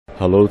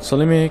Hello, it's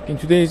AliMECH. In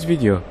today's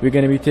video, we're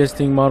gonna be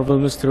testing Marvel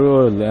Mystery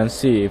Oil and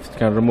see if it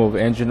can remove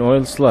engine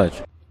oil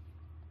sludge.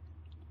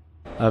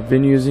 I've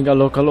been using a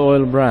local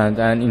oil brand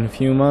and in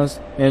few months,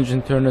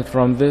 engine turned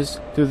from this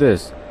to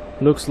this.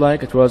 Looks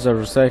like it was a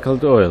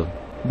recycled oil.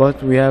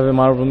 But we have a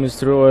Marvel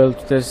Mystery Oil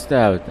to test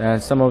out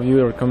and some of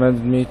you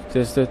recommended me to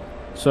test it.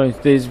 So in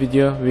today's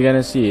video, we're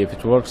gonna see if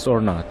it works or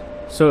not.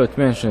 So it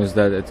mentions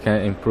that it can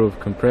improve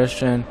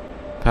compression,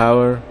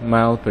 power,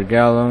 mile per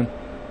gallon,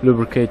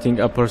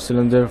 lubricating upper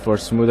cylinder for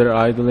smoother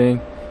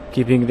idling,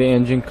 keeping the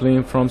engine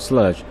clean from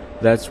sludge.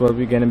 That's what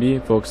we're gonna be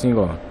focusing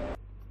on.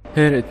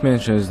 Here it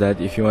mentions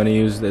that if you wanna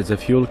use it as a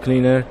fuel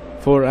cleaner,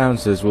 4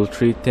 ounces will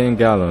treat 10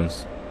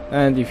 gallons.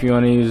 And if you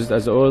wanna use it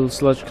as oil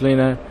sludge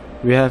cleaner,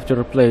 we have to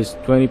replace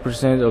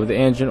 20% of the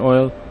engine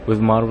oil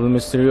with Marvel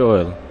Mystery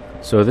Oil.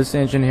 So this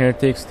engine here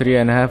takes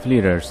 3.5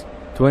 liters.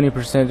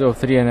 20% of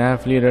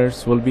 3.5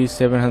 liters will be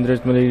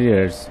 700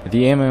 milliliters.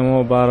 The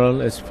MMO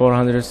bottle is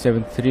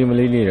 473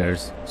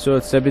 milliliters, so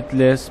it's a bit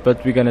less,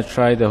 but we're gonna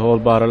try the whole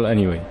bottle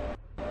anyway.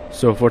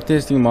 So for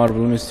testing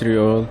Marvel Mystery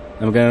Oil,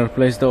 I'm gonna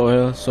replace the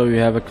oil so you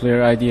have a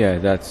clear idea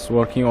that's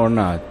working or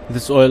not.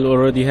 This oil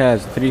already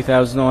has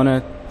 3000 on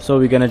it, so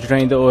we're gonna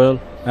drain the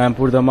oil and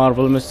pour the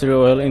Marvel Mystery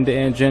Oil in the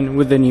engine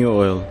with the new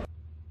oil.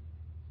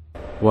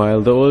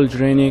 While the oil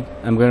draining,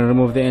 I'm gonna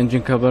remove the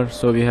engine cover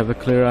so we have a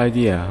clear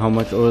idea how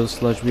much oil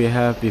sludge we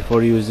have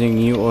before using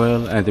new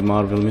oil and the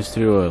Marvel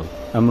Mystery Oil.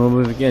 I'm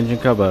removing the engine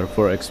cover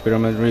for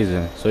experiment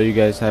reason so you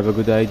guys have a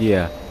good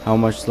idea how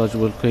much sludge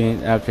will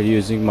clean after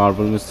using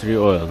Marvel Mystery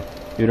Oil.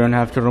 You don't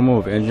have to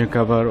remove engine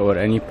cover or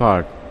any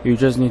part. You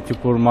just need to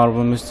pour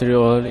Marvel Mystery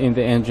Oil in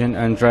the engine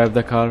and drive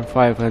the car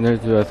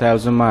 500 to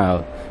 1000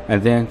 miles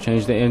and then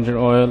change the engine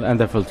oil and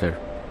the filter.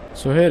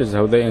 So here is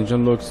how the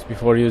engine looks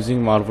before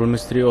using Marvel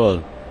Mystery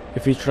Oil.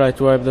 If we try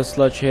to wipe the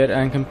sludge here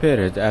and compare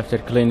it after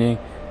cleaning,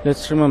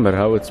 let's remember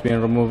how it's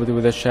been removed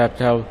with a sharp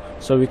towel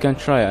so we can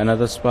try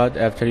another spot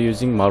after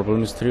using Marvel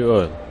Mystery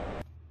Oil.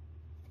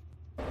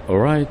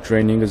 Alright,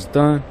 draining is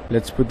done.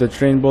 Let's put the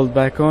drain bolt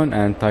back on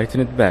and tighten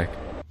it back.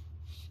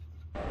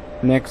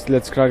 Next,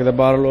 let's crack the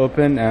bottle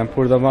open and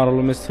pour the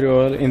Marvel Mystery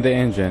Oil in the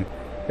engine.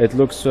 It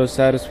looks so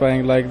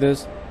satisfying like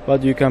this,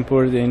 but you can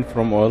pour it in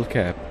from oil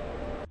cap.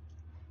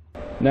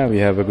 Now we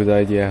have a good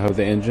idea how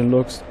the engine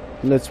looks.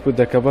 Let's put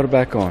the cover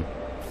back on.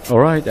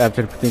 Alright,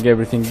 after putting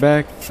everything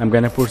back, I'm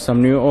gonna pour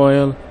some new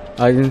oil.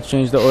 I didn't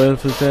change the oil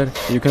filter.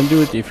 You can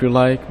do it if you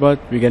like, but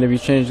we're gonna be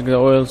changing the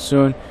oil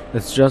soon.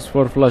 It's just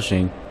for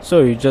flushing.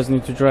 So you just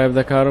need to drive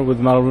the car with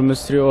Marvel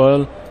Mystery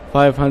Oil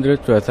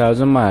 500 to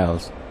 1000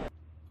 miles.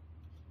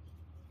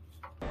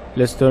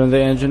 Let's turn the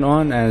engine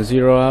on and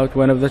zero out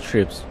one of the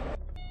trips.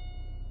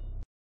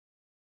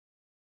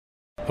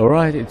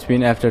 Alright, it's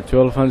been after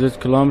 1200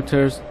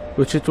 kilometers,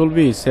 which it will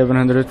be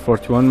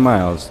 741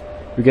 miles.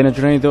 We're gonna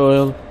drain the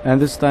oil, and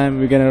this time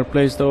we're gonna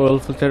replace the oil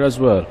filter as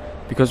well,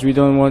 because we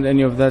don't want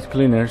any of that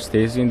cleaner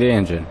stays in the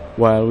engine.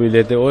 While we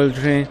let the oil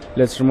drain,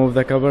 let's remove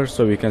the cover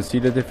so we can see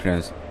the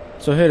difference.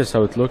 So here is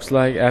how it looks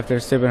like after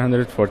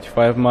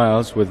 745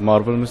 miles with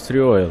Marvel Mystery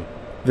Oil.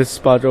 This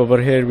spot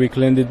over here we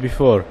cleaned it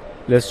before.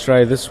 Let's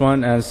try this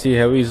one and see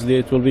how easily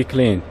it will be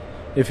cleaned.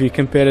 If we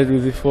compare it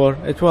with before,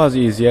 it was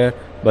easier,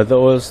 but the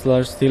oil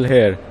sludge still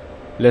here.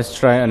 Let's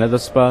try another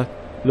spot.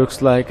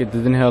 Looks like it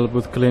didn't help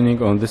with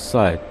cleaning on this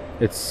side.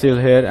 It's still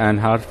here and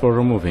hard for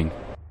removing.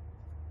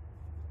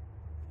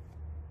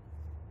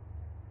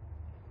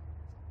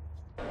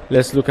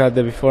 Let's look at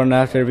the before and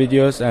after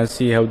videos and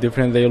see how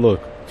different they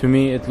look. To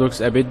me it looks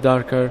a bit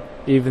darker,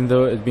 even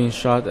though it's been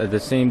shot at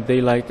the same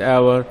daylight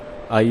hour.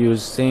 I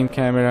use same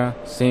camera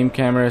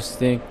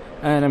stick,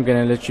 and I'm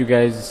gonna let you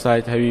guys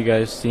decide how you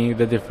guys seeing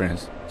the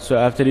difference. So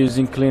after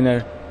using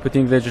cleaner,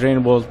 putting the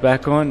drain bolt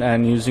back on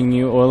and using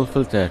new oil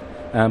filter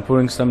and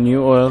pouring some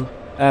new oil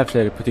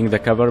after putting the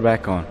cover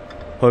back on.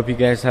 Hope you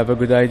guys have a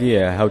good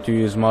idea how to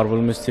use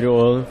Marvel Mystery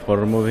Oil for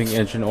removing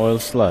engine oil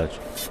sludge.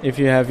 If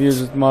you have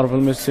used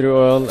Marvel Mystery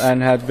Oil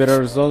and had better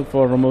result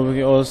for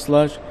removing oil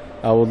sludge,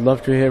 I would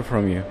love to hear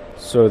from you.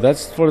 So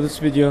that's it for this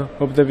video.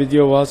 Hope the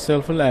video was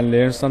helpful and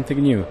learned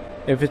something new.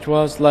 If it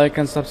was, like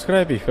and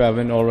subscribe if you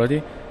haven't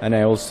already, and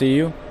I will see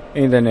you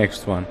in the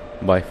next one.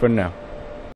 Bye for now.